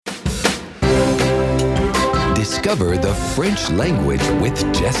Discover the French language with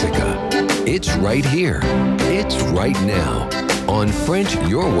Jessica. It's right here. It's right now on French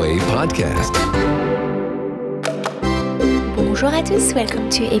Your Way podcast. Bonjour à tous, welcome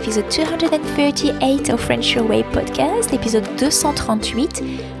to episode 238 of French Your Way podcast, episode 238,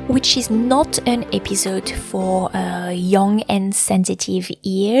 which is not an episode for young and sensitive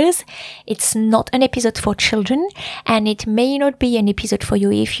ears. It's not an episode for children, and it may not be an episode for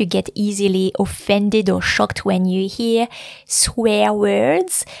you if you get easily offended or shocked when you hear swear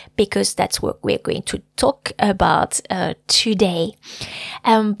words, because that's what we're going to talk about today.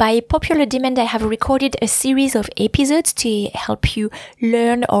 By popular demand, I have recorded a series of episodes to help you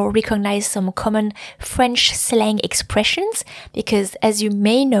learn or recognize some common French slang expressions, because as you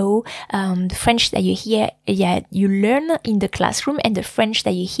may know, the French that you hear, you learn in the classroom, and the French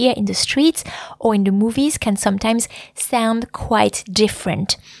that you hear in the streets or in the movies can sometimes sound quite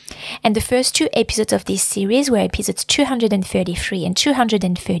different. And the first two episodes of this series were episodes 233 and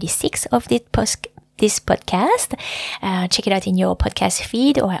 236 of this podcast. Check it out in your podcast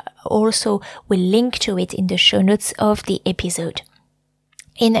feed, or also we'll link to it in the show notes of the episode.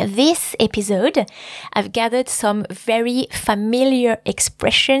 In this episode, I've gathered some very familiar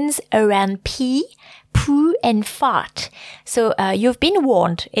expressions around pee, poo, and fart. So you've been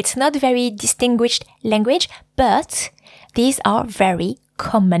warned. It's not very distinguished language, but these are very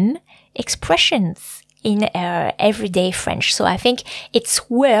common expressions in everyday French. So I think it's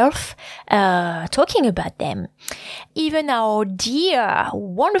worth talking about them. Even our dear,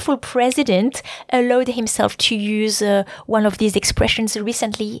 wonderful president allowed himself to use one of these expressions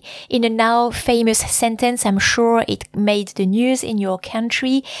recently in a now famous sentence. I'm sure it made the news in your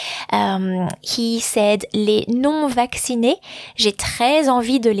country. He said, "Les non-vaccinés, j'ai très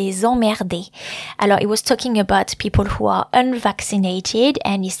envie de les emmerder." Alors, he was talking about people who are unvaccinated,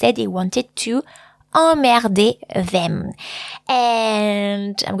 and he said he wanted to emmerder them.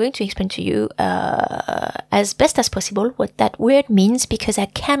 And I'm going to explain to you as best as possible what that word means, because I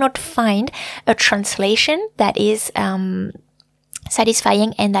cannot find a translation that is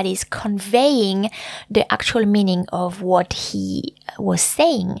satisfying and that is conveying the actual meaning of what he was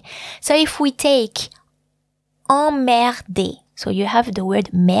saying. So if we take emmerder, so you have the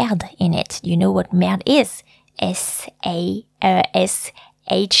word merde in it. You know what merde is? S-A-S-H-I-T.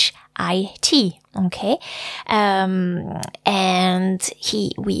 Okay. And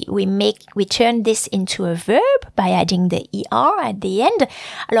we turn this into a verb by adding the ER at the end.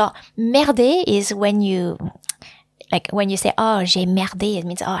 Alors, merder is when you say, "Oh, j'ai merdé," it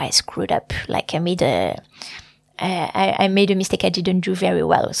means, "Oh, I screwed up." Like I made a mistake I didn't do very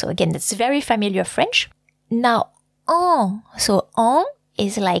well. So again, that's very familiar French. Now, en. So en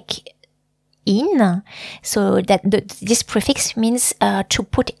is like in, so that this prefix means to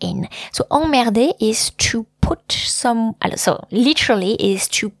put in. So emmerder is to put so literally is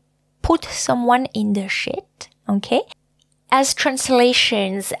to put someone in the shit. Okay. As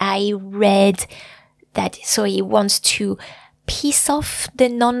translations, I read that so he wants to piss off the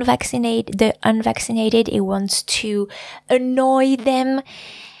unvaccinated. He wants to annoy them.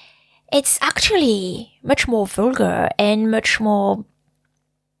 It's actually much more vulgar and much more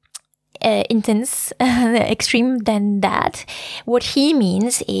intense, extreme than that. What he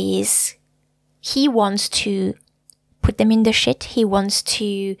means is he wants to put them in the shit. He wants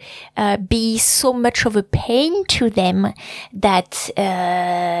to be so much of a pain to them that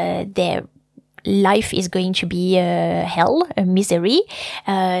their life is going to be hell, a misery,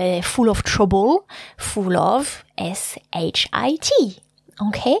 full of trouble, full of S-H-I-T.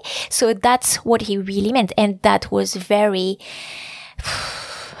 Okay? So that's what he really meant. And that was very...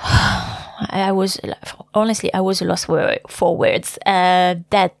 I was lost for words.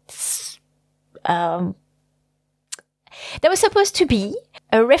 That was supposed to be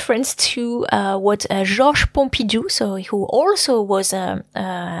a reference to what Georges Pompidou, so who also was a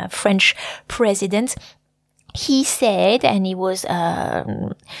French president, he said, and he was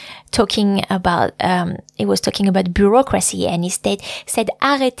talking about bureaucracy, and he said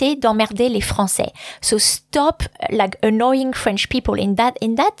arrêtez d'emmerder les Français. So stop annoying French people. In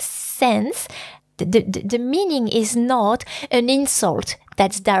that sense, the meaning is not an insult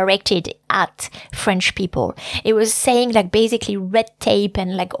that's directed at French people. It was saying basically red tape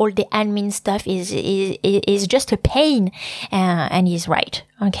and all the admin stuff is just a pain, and he's right.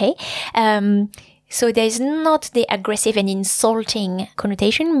 Okay. So there's not the aggressive and insulting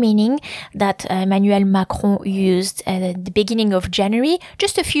connotation, meaning that Emmanuel Macron used at the beginning of January,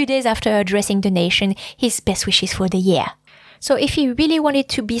 just a few days after addressing the nation, his best wishes for the year. So if he really wanted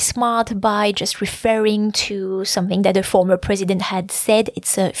to be smart by just referring to something that the former president had said,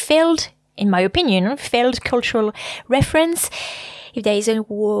 it's a failed in my opinion, failed cultural reference, if there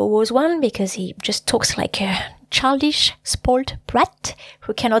was one, because he just talks like a childish, spoiled brat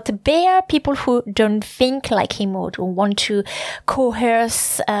who cannot bear people who don't think like him or who want to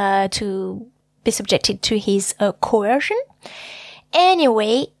coerce, to be subjected to his coercion.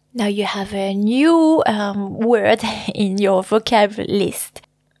 Anyway, now you have a new word in your vocab list.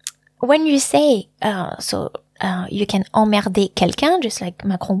 When you say, you can emmerder quelqu'un, just like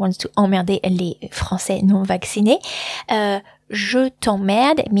Macron wants to emmerder les Français non vaccinés. Je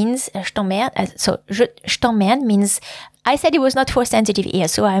t'emmerde means, je t'emmerde means, I said it was not for sensitive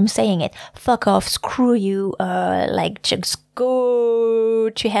ears, so I'm saying it. Fuck off, screw you, like just go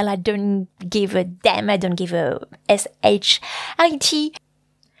to hell, I don't give a damn, I don't give a shit.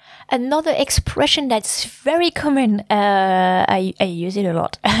 Another expression that's very common, I use it a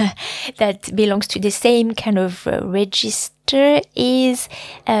lot, that belongs to the same kind of register is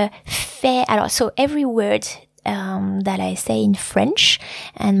faire. Alors, so every word that I say in French,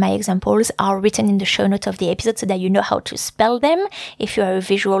 and my examples are written in the show notes of the episode so that you know how to spell them. If you are a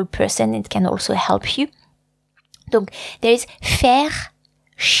visual person, it can also help you. Donc, there is faire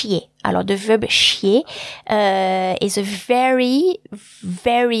chier. Alors, the verb chier is a very,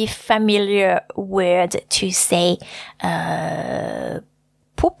 very familiar word to say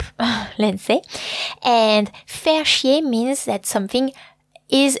poop, let's say. And faire chier means that something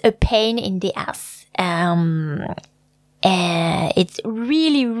is a pain in the ass. It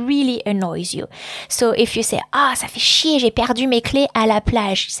really, really annoys you. So if you say, ça fait chier, j'ai perdu mes clés à la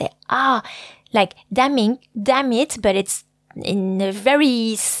plage. You say, like, damn it, but it's in a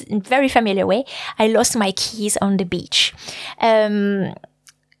very, very familiar way. I lost my keys on the beach.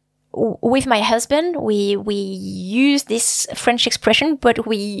 With my husband, we use this French expression, but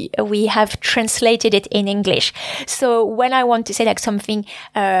we have translated it in English. So when I want to say like something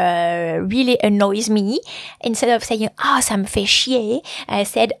really annoys me, instead of saying ça me fait chier, I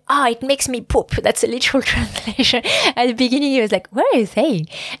said it makes me poop. That's a literal translation. At the beginning, he was like, "What are you saying?"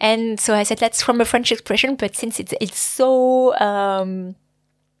 And so I said that's from a French expression, but since it's so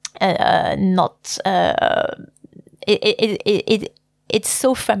it's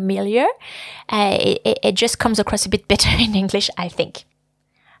so familiar, it just comes across a bit better in English, I think.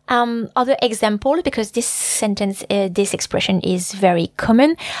 Other example, because this sentence, this expression is very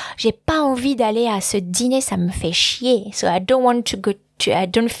common. J'ai pas envie d'aller à ce dîner, ça me fait chier. So I don't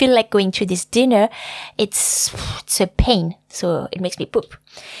feel like going to this dinner. It's a pain. So it makes me poop.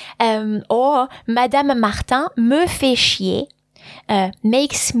 Or Madame Martin me fait chier,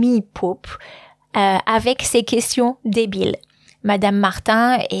 makes me poop, avec ses questions débiles. Madame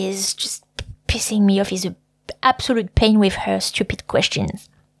Martin is just pissing me off. Is an absolute pain with her stupid questions.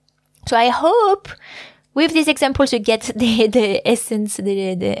 So I hope with these examples you get the essence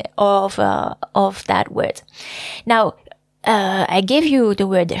of that word. Now, I gave you the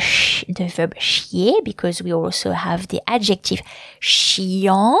verb chier because we also have the adjective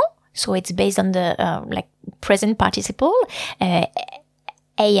chiant. So it's based on the like present participle.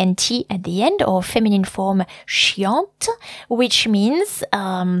 ANT at the end, or feminine form chiante, which means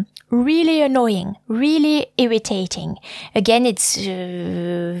really annoying, really irritating. Again, it's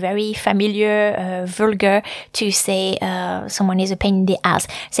very familiar, vulgar to say someone is a pain in the ass.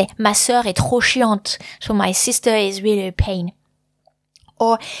 Say, ma sœur est trop chiante, so my sister is really a pain.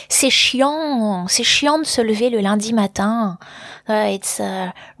 Or, c'est chiant de se lever le lundi matin. It's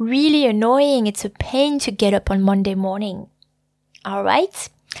really annoying, it's a pain to get up on Monday morning. All right.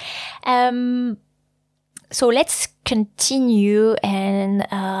 So let's continue and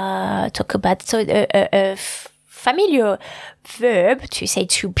talk about a familiar verb to say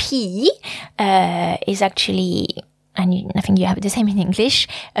to pee is actually, and I think you have the same in English,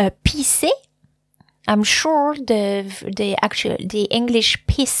 pisser. I'm sure the English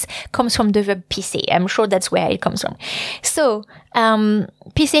piss comes from the verb pisser. I'm sure that's where it comes from. So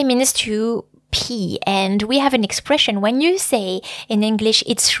pisser means to pee, and we have an expression when you say in English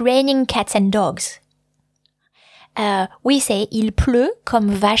it's raining cats and dogs. We say il pleut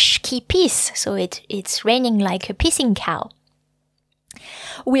comme vache qui pisse, so it's raining like a pissing cow.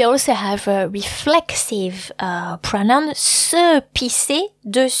 We also have a reflexive pronoun se pisser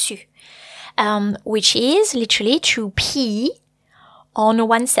dessus, which is literally to pee on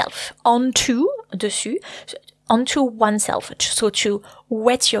oneself, onto dessus. Onto oneself, so to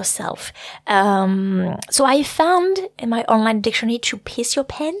wet yourself. So I found in my online dictionary to piss your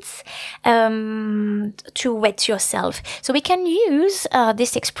pants, to wet yourself. So we can use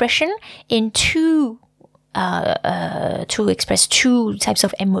this expression in two to express two types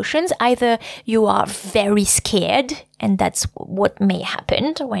of emotions. Either you are very scared, and that's what may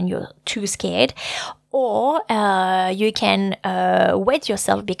happen when you're too scared, or you can wet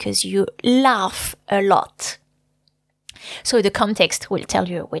yourself because you laugh a lot. So the context will tell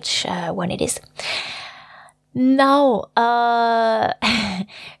you which one it is. Now,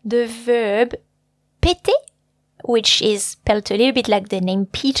 the verb péter, which is spelled a little bit like the name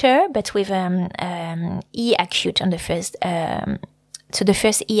Peter, but with E acute on the first. So the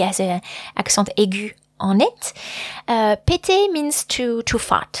first E has an accent aigu on it. Péter means to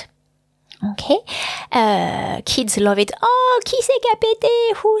fart. Okay. Kids love it. Oh, qui c'est qui a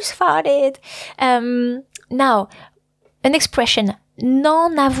pété? Who's farted? Now, an expression,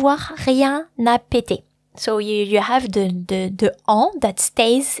 n'en avoir rien à péter. So you have the en that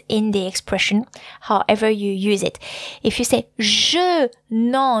stays in the expression, however you use it. If you say je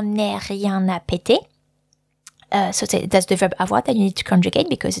n'en ai rien à péter, so that's the verb avoir that you need to conjugate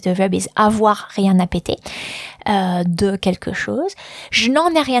because the verb is avoir rien à péter, de quelque chose. Je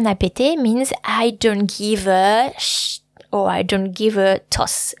n'en ai rien à péter means I don't give a or I don't give a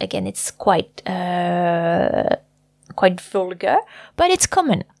toss. Again, it's quite vulgar, but it's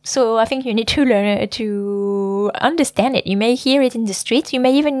common. So I think you need to learn to understand it. You may hear it in the streets. You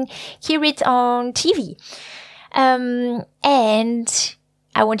may even hear it on TV. And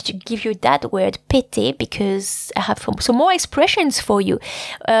I wanted to give you that word péter because I have some more expressions for you.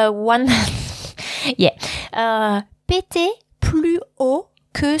 One, péter plus haut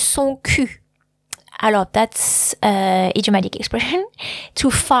que son cul. Alors, that's idiomatic expression.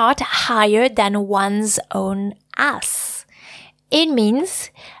 To fart higher than one's own ass. It means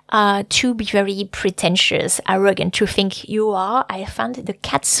to be very pretentious, arrogant, to think you are, I found the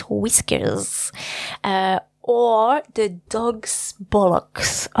cat's whiskers, or the dog's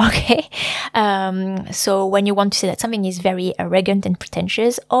bollocks, okay? So when you want to say that something is very arrogant and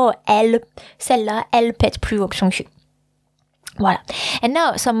pretentious, celle-là, elle pète plus haut que son cul. Voilà. And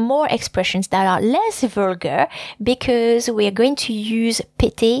now some more expressions that are less vulgar because we are going to use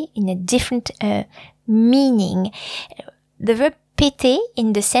péter in a different meaning. The verb péter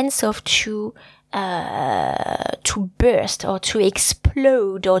in the sense of to burst or to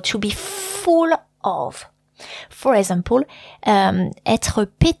explode or to be full of. For example, être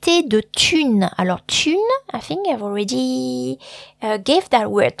pété de thunes. Alors, thune, I think I've already gave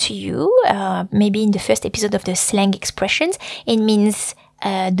that word to you, maybe in the first episode of the slang expressions. It means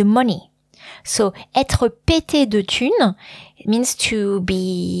the money. So, être pété de thunes, it means to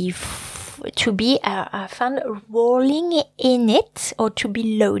be found rolling in it or to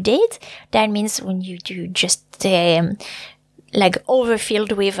be loaded. That means when you do just like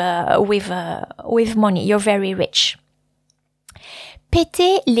overfilled with money. You're very rich.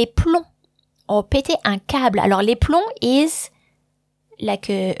 Péter les plombs or péter un câble. Alors les plombs is like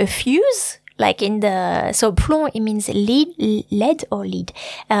a fuse, like in the, so plomb, it means lead or lead.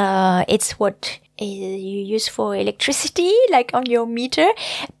 It's what you use for electricity, like on your meter.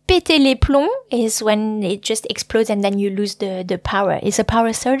 Péter les plombs is when it just explodes and then you lose the power. It's a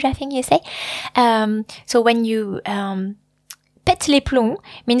power surge, I think you say. So when you, pète les plombs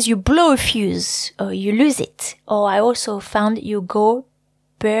means you blow a fuse or you lose it. Or I also found you go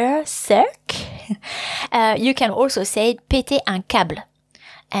berserk. You can also say péter un câble.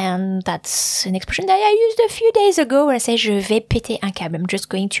 And that's an expression that I used a few days ago where I say je vais péter un câble. I'm just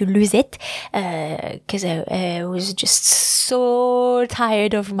going to lose it, cause I was just so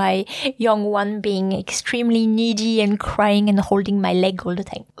tired of my young one being extremely needy and crying and holding my leg all the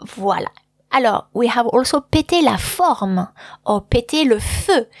time. Voilà. Alors, we have also péter la forme or péter le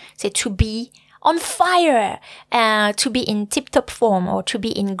feu. C'est to be on fire, to be in tip-top form or to be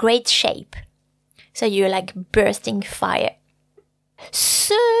in great shape. So you're like bursting fire.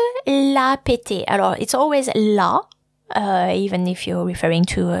 Se la péter. Alors, it's always la, even if you're referring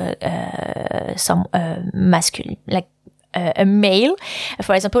to some masculine, like a male.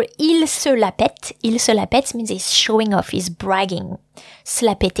 For example, il se la pète. Il se la pète means he's showing off, he's bragging. Se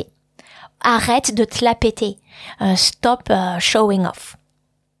la péter. Arrête de te la péter. Stop showing off.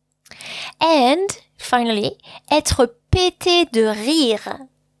 And finally, être pété de rire.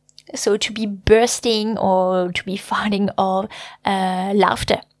 So to be bursting or to be farting of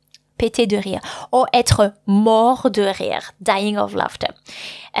laughter. Pété de rire. Or être mort de rire. Dying of laughter.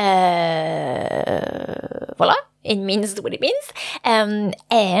 Voilà. It means what it means. And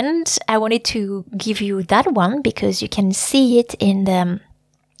I wanted to give you that one because you can see it in the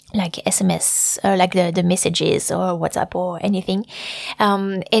like SMS, like the messages or WhatsApp or anything.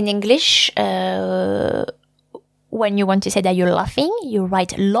 In English, when you want to say that you're laughing, you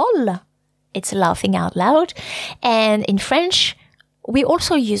write lol. it's laughing out loud. And in French, we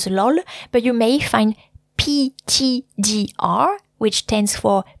also use lol, but you may find PTDR, which stands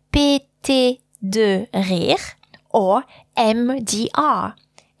for péter de rire, or MDR.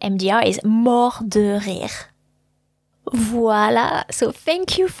 MDR is mort de rire. Voila. So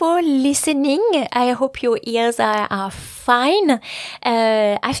thank you for listening. I hope your ears are fine.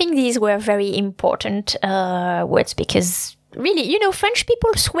 I think these were very important words because really, you know, French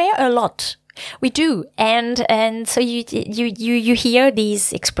people swear a lot. We do. And so you hear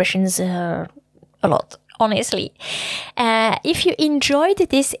these expressions a lot. Honestly. If you enjoyed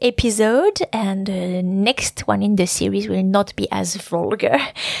this episode, and the next one in the series will not be as vulgar,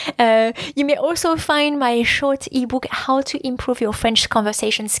 you may also find my short ebook, How to Improve Your French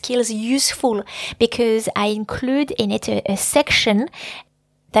Conversation Skills, useful, because I include in it a section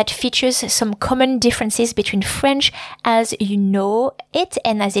that features some common differences between French as you know it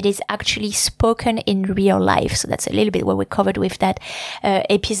and as it is actually spoken in real life. So that's a little bit what we covered with that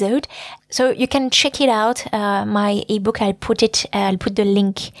episode. So you can check it out. My ebook, I'll put the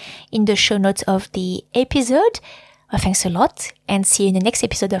link in the show notes of the episode. Well, thanks a lot and see you in the next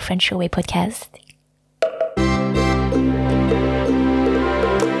episode of French Your Way podcast.